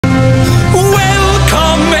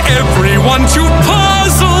everyone to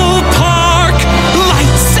Puzzle Park.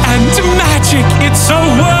 Lights and magic, it's a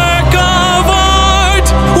work of art.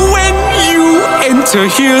 When you enter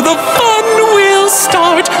here, the fun will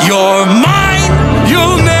start. You're mine,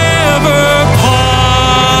 you'll never part.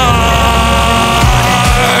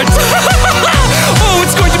 Oh,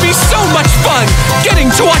 it's going to be so much fun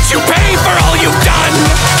getting to watch you pay for all you've done.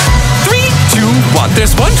 3, 2, 1.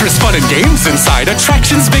 There's wondrous fun and games inside.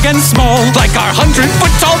 Attractions big and small, like our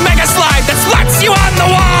 100-foot-tall mega slide that slaps you on the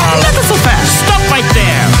wall. Never so fast. Stop right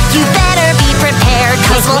there. You better be prepared,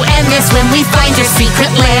 'cause we'll end this when we find your secret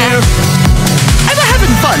lair. Ever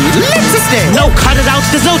having fun? Let's stay. No, cut it out.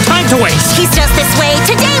 There's no time to waste. He's just this way.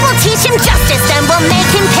 Today we'll teach him justice, then we'll make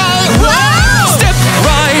him pay. Whoa! Step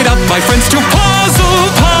right up, my friends, to Puzzle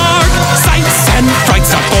Park. Sights and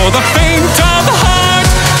frights are for the faint of heart.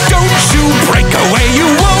 Don't you break away, you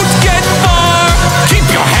won't get far. Keep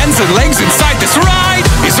your hands and legs inside this ride.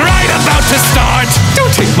 He's right about to start.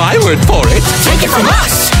 Don't take my word for it. Take it from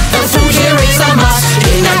us. The food here is a must.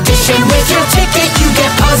 In addition, with your ticket, you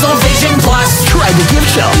get Puzzle Vision Plus. Try the gift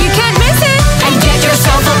shop. You can't miss it. And get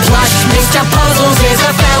yourself a plush. Mr. Puzzles is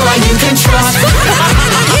a fella you can trust.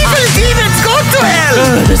 Evil demons, go to hell.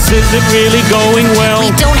 This isn't really going well.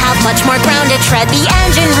 We don't have much more ground to tread. The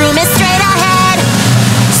engine room is straight ahead.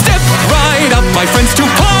 Step right up, my friends, to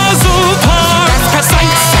Puzzle Park.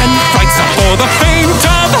 Sights and frights are for the faint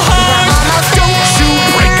of heart. Don't you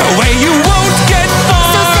break away, you won't get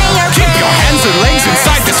far. So say your Keep your hands and legs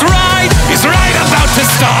inside this ride. He's right about to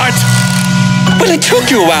start. Well, it took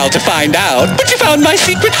you a while to find out, but you found my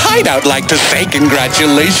secret hideout. Like to say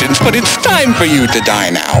congratulations, but it's time for you to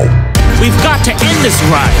die now. We've got to end this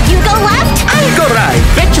ride. You go left? I'll go right.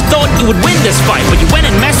 Bet you thought you would win this fight, but you went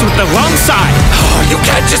and messed with the wrong side. Oh, you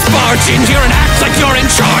can't just barge in here and act like you're in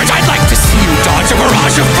charge. I'd like to see you dodge a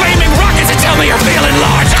barrage of flaming rockets and tell me you're feeling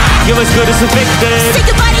large. You're as good as a victim. Say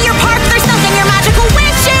goodbye to your park. There's nothing your magical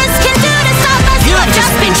wishes can do to stop us. You have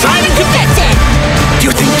just been tried and convicted.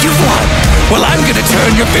 You think you've won? Well, I'm gonna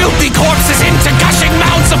turn your filthy corpses into gushing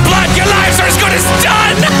mounds of blood. Your lives are as good as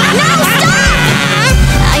done. Now stop!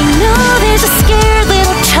 I know there's a scared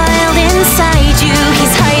little child inside you.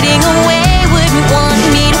 He's hiding away, wouldn't want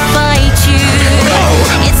me to fight you. No.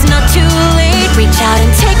 It's not too late. Reach out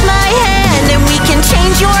and take my hand, and we can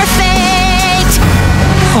change your fate.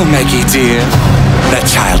 Oh, Maggie dear, that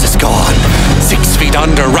child is gone. 6 feet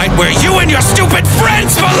under, right where you and your stupid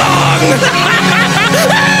friends belong.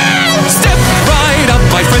 Step right up,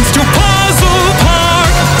 my friends, to Puzzle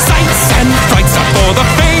Park. Sights and frights are for the